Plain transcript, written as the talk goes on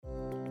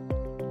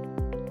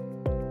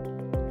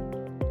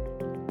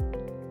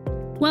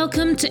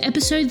Welcome to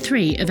episode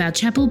 3 of our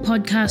chapel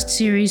podcast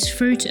series,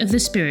 Fruit of the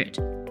Spirit.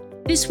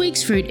 This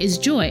week's fruit is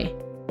joy,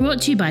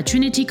 brought to you by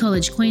Trinity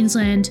College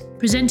Queensland,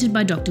 presented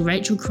by Dr.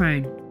 Rachel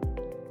Crone.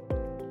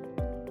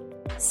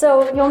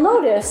 So you'll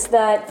notice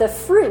that the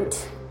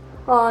fruit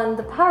on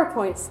the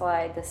PowerPoint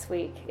slide this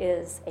week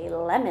is a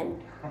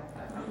lemon.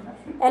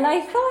 And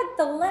I thought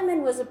the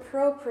lemon was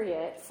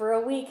appropriate for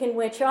a week in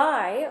which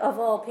I, of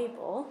all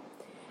people,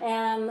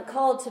 am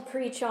called to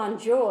preach on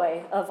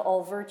joy of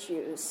all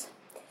virtues.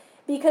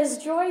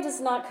 Because joy does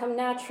not come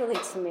naturally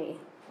to me.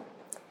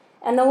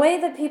 And the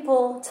way that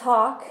people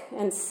talk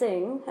and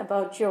sing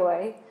about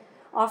joy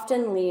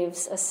often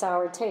leaves a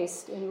sour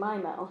taste in my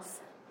mouth.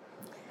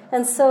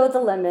 And so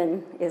the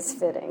lemon is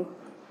fitting.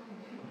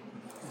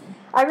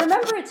 I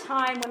remember a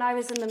time when I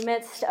was in the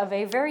midst of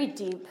a very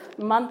deep,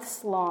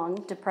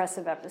 months-long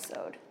depressive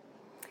episode.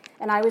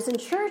 And I was in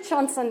church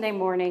on Sunday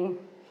morning,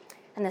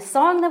 and the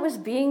song that was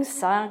being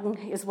sung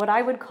is what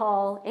I would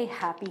call a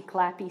happy,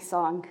 clappy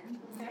song.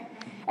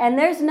 And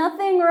there's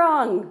nothing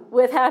wrong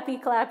with happy,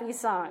 clappy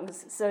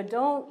songs, so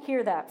don't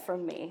hear that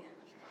from me.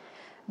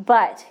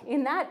 But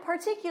in that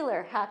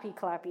particular happy,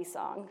 clappy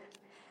song,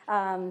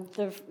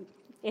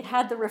 it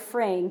had the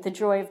refrain, "The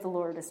joy of the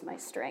Lord is my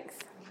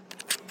strength."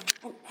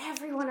 And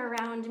everyone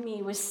around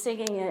me was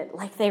singing it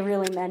like they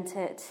really meant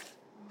it.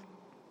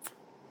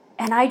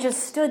 And I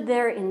just stood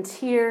there in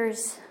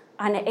tears,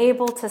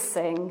 unable to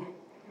sing,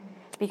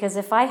 because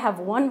if I have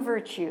one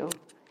virtue,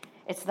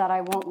 it's that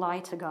I won't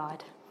lie to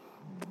God.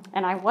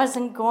 And I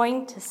wasn't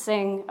going to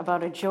sing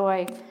about a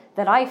joy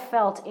that I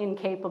felt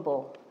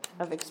incapable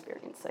of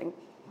experiencing.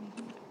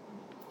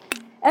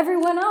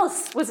 Everyone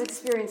else was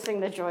experiencing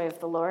the joy of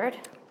the Lord.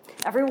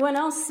 Everyone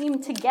else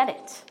seemed to get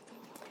it.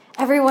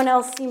 Everyone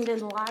else seemed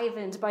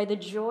enlivened by the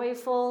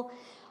joyful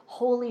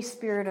Holy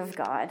Spirit of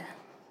God,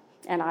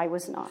 and I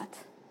was not.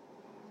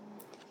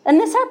 And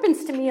this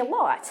happens to me a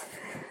lot.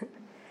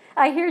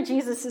 I hear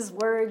Jesus'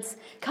 words,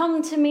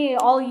 "Come to me,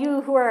 all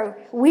you who are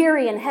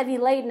weary and heavy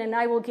laden, and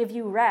I will give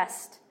you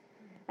rest."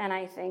 And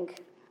I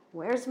think,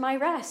 where's my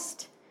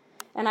rest?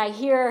 And I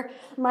hear,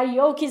 "My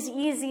yoke is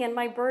easy and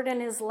my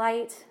burden is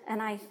light."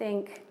 And I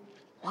think,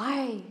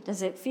 why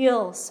does it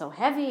feel so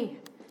heavy?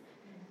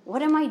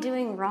 What am I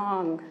doing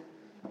wrong?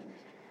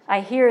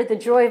 I hear, "The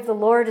joy of the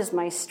Lord is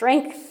my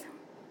strength."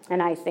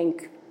 And I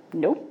think,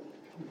 nope.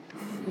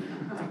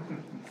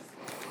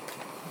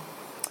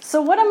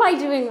 So what am I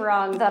doing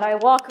wrong that I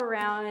walk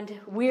around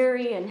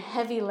weary and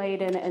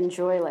heavy-laden and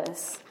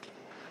joyless?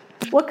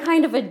 What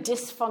kind of a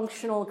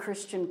dysfunctional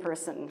Christian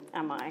person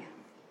am I?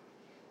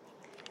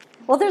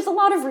 Well, there's a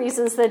lot of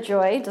reasons that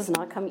joy does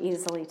not come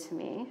easily to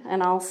me,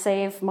 and I'll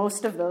save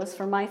most of those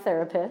for my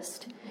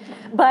therapist.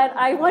 But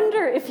I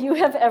wonder if you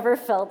have ever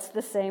felt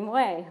the same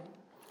way.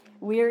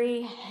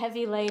 Weary,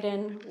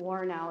 heavy-laden,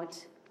 worn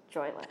out,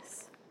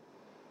 joyless.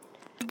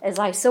 As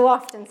I so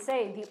often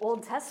say, the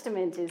Old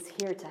Testament is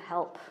here to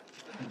help.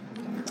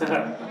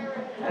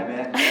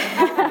 Amen.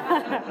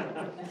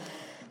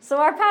 So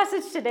our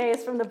passage today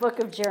is from the book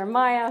of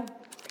Jeremiah.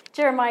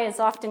 Jeremiah is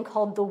often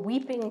called the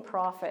weeping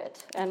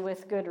prophet, and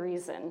with good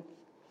reason.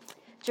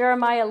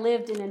 Jeremiah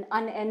lived in an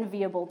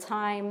unenviable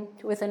time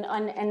with an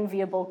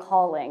unenviable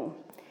calling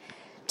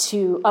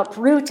to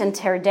uproot and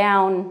tear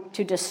down,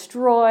 to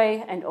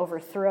destroy and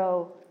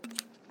overthrow,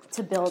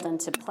 to build and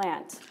to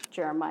plant,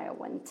 Jeremiah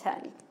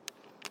 1:10.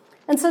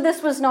 And so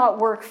this was not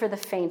work for the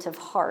faint of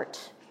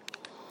heart.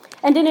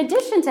 And in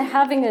addition to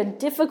having a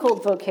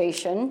difficult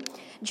vocation,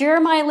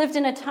 Jeremiah lived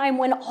in a time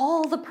when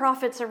all the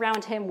prophets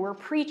around him were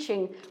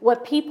preaching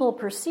what people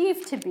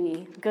perceived to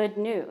be good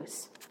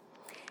news.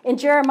 In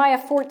Jeremiah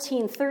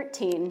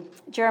 14:13,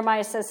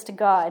 Jeremiah says to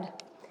God,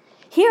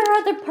 "Here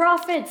are the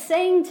prophets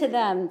saying to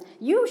them,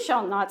 'You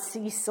shall not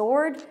see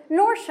sword,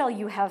 nor shall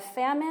you have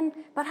famine,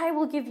 but I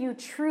will give you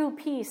true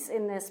peace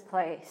in this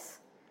place.'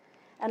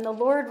 And the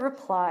Lord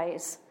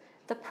replies,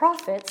 'The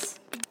prophets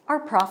are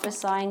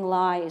prophesying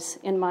lies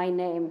in my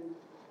name.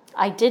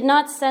 I did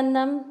not send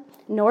them,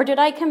 nor did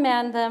I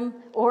command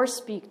them or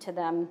speak to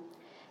them.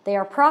 They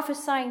are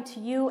prophesying to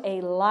you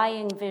a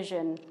lying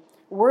vision,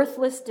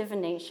 worthless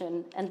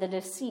divination, and the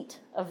deceit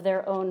of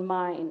their own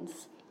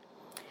minds.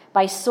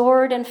 By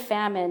sword and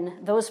famine,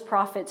 those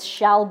prophets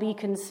shall be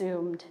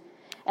consumed,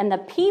 and the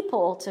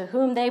people to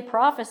whom they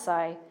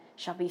prophesy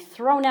shall be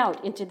thrown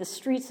out into the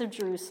streets of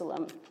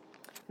Jerusalem,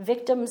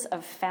 victims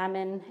of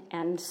famine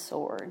and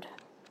sword."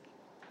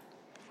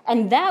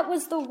 And that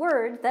was the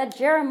word that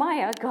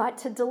Jeremiah got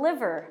to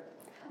deliver.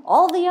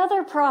 All the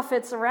other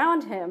prophets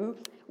around him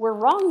were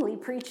wrongly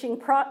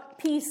preaching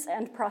peace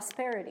and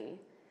prosperity,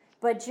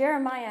 but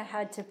Jeremiah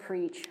had to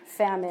preach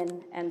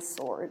famine and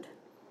sword.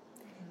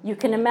 You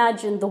can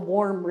imagine the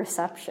warm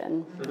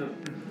reception.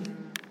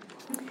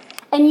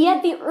 And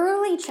yet the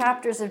early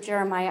chapters of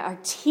Jeremiah are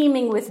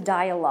teeming with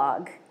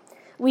dialogue.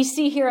 We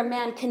see here a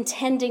man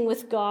contending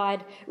with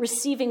God,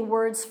 receiving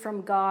words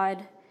from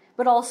God,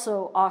 but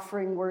also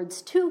offering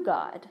words to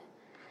God.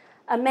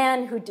 A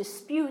man who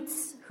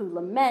disputes, who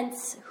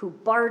laments, who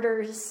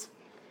barters.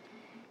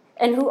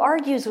 and who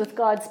argues with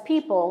God's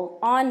people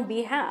on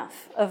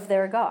behalf of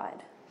their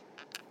God.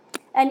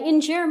 And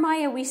in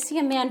Jeremiah, we see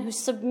a man who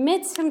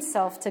submits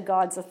himself to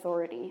God's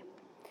authority,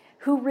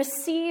 who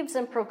receives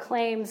and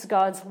proclaims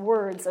God's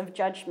words of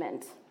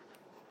judgment.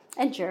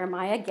 And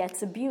Jeremiah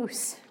gets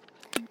abuse.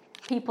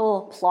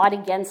 People plot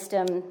against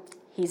him.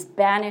 He's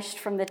banished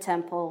from the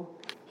temple.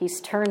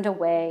 He's turned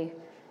away.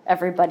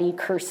 Everybody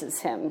curses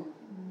him.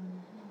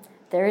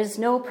 There's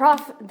no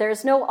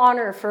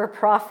honor for a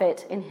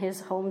prophet in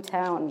his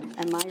hometown,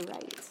 am I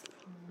right?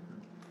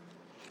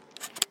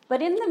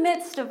 But in the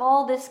midst of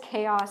all this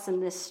chaos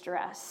and this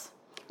stress,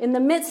 in the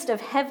midst of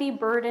heavy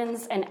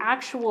burdens and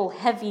actual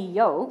heavy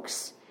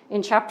yokes,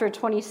 in chapter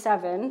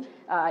 27,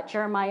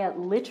 Jeremiah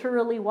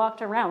literally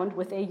walked around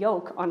with a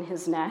yoke on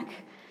his neck.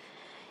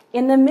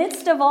 In the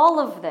midst of all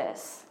of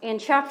this, in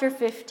chapter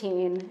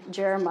 15,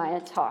 Jeremiah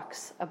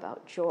talks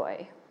about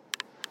joy.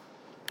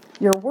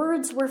 Your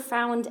words were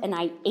found, and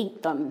I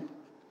ate them.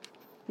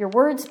 Your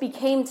words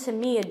became to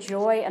me a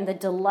joy and the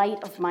delight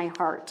of my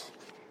heart.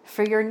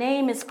 For your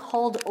name is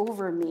called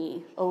over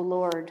me, O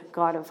Lord,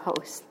 God of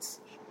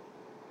hosts.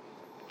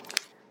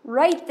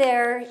 Right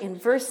there in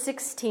verse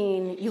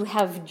 16, you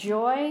have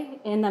joy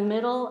in the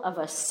middle of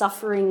a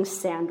suffering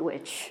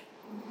sandwich.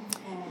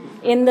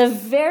 In the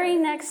very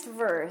next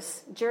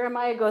verse,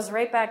 Jeremiah goes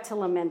right back to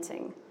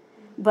lamenting.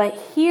 But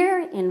here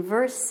in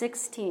verse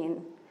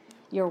 16,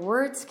 your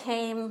words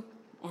came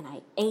and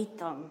I ate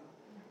them,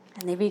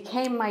 and they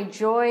became my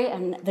joy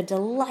and the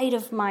delight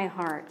of my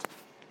heart.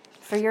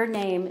 For your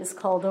name is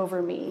called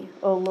over me,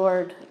 O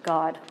Lord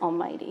God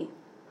Almighty.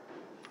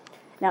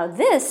 Now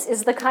this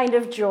is the kind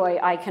of joy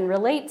I can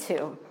relate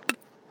to.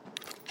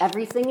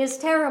 Everything is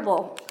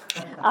terrible.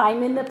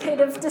 I'm in the pit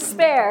of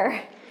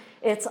despair.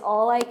 It's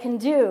all I can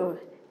do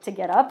to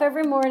get up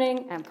every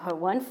morning and put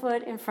one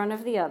foot in front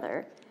of the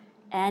other.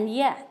 And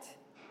yet,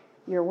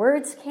 your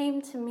words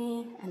came to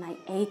me and I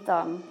ate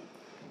them,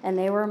 and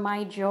they were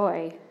my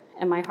joy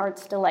and my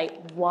heart's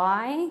delight.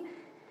 Why?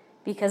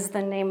 Because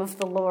the name of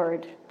the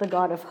Lord, the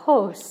God of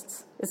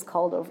hosts, is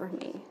called over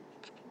me.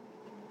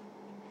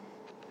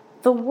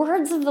 The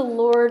words of the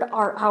Lord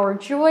are our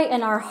joy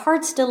and our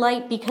heart's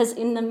delight because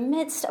in the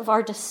midst of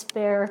our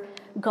despair,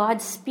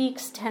 God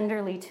speaks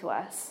tenderly to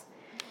us,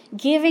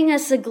 giving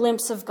us a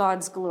glimpse of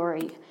God's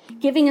glory,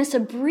 giving us a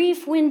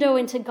brief window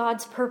into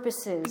God's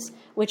purposes,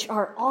 which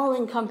are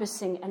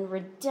all-encompassing and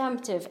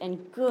redemptive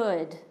and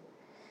good.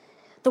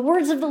 The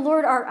words of the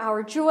Lord are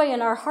our joy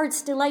and our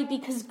heart's delight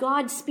because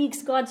God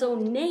speaks God's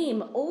own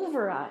name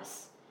over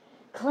us,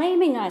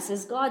 claiming us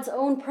as God's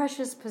own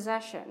precious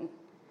possession.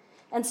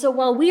 And so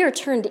while we are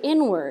turned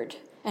inward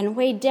and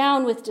weighed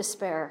down with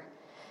despair,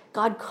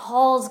 God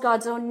calls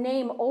God's own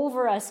name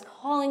over us,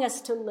 calling us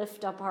to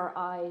lift up our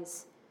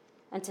eyes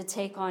and to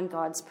take on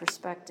God's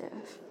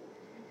perspective.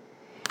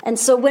 And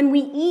so when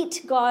we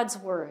eat God's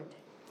word,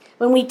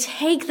 when we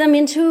take them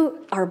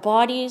into our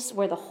bodies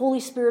where the Holy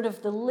Spirit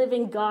of the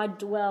living God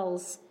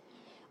dwells,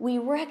 we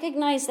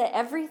recognize that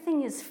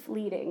everything is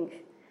fleeting,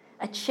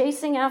 a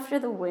chasing after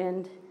the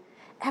wind.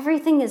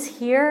 Everything is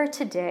here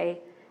today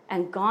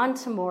and gone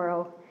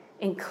tomorrow,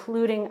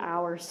 including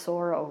our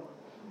sorrow.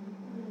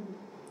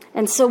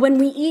 And so when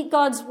we eat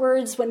God's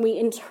words, when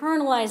we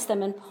internalize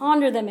them and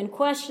ponder them and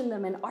question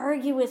them and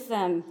argue with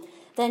them,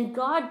 then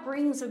God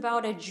brings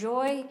about a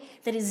joy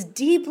that is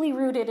deeply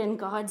rooted in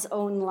God's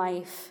own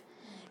life,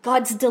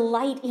 God's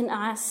delight in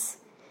us,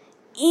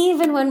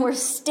 even when we're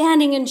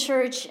standing in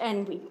church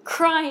and we're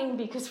crying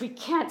because we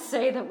can't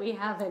say that we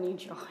have any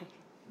joy.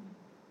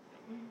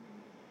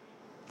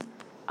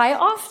 I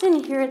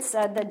often hear it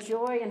said that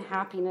joy and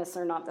happiness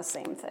are not the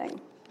same thing,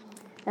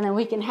 and that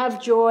we can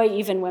have joy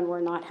even when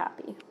we're not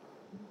happy.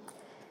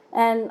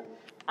 And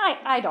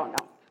I don't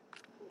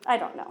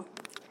know.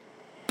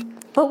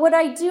 But what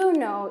I do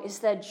know is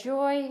that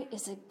joy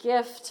is a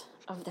gift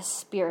of the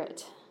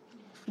Spirit,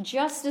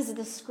 just as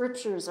the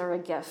scriptures are a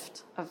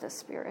gift of the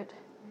Spirit.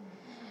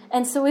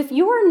 And so if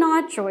you are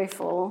not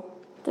joyful,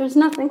 there's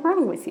nothing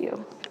wrong with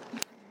you.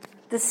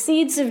 The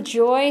seeds of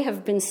joy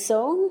have been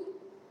sown,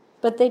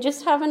 but they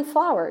just haven't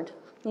flowered,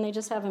 and they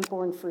just haven't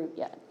borne fruit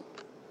yet.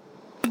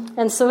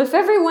 And so if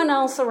everyone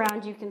else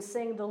around you can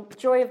sing, "The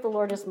joy of the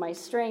Lord is my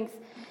strength,"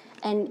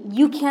 and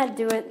you can't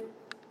do it,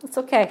 it's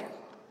okay.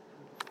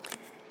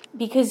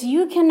 Because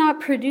you cannot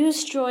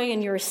produce joy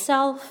in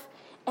yourself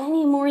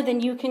any more than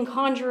you can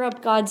conjure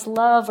up God's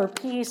love or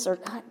peace or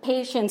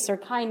patience or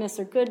kindness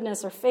or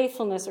goodness or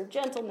faithfulness or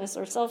gentleness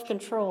or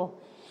self-control.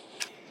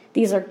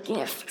 These are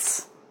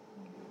gifts.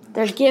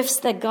 They're gifts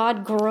that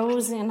God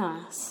grows in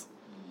us.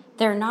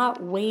 They're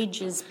not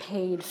wages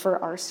paid for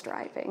our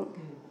striving.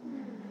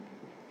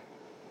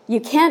 You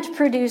can't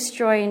produce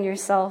joy in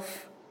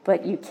yourself,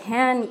 but you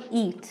can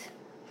eat.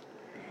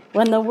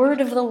 When the word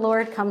of the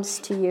Lord comes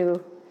to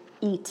you,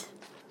 eat.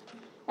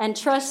 And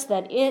trust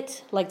that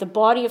it, like the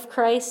body of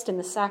Christ in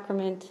the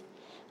sacrament,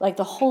 like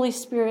the Holy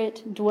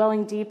Spirit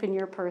dwelling deep in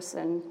your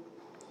person,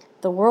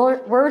 the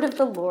word of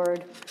the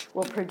Lord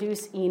will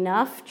produce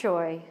enough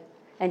joy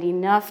and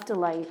enough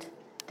delight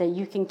that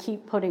you can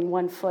keep putting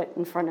one foot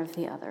in front of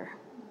the other.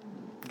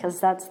 because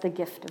that's the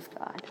gift of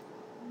God.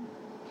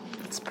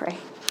 Let's pray.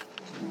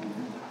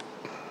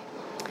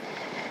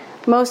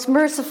 Most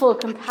merciful,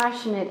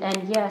 compassionate,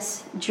 and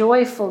yes,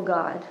 joyful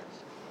God,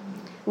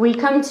 we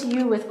come to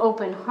you with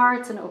open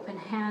hearts and open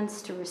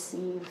hands to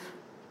receive,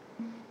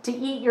 to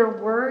eat your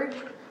word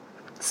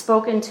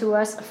spoken to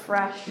us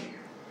afresh,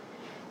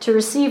 to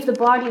receive the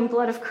body and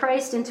blood of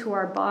Christ into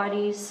our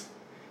bodies,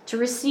 to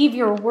receive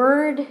your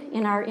word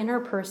in our inner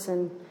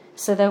person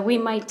so that we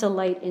might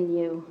delight in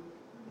you.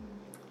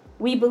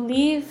 We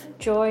believe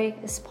joy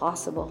is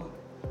possible.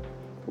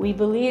 We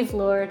believe,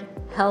 Lord,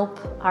 help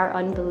our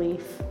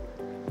unbelief.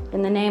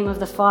 In the name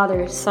of the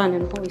Father, Son,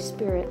 and Holy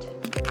Spirit.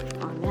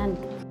 Amen.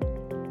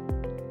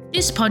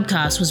 This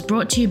podcast was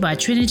brought to you by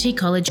Trinity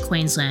College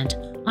Queensland.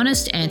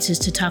 Honest answers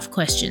to tough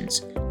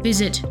questions.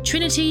 Visit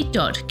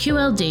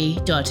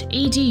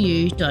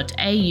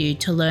trinity.qld.edu.au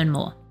to learn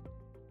more.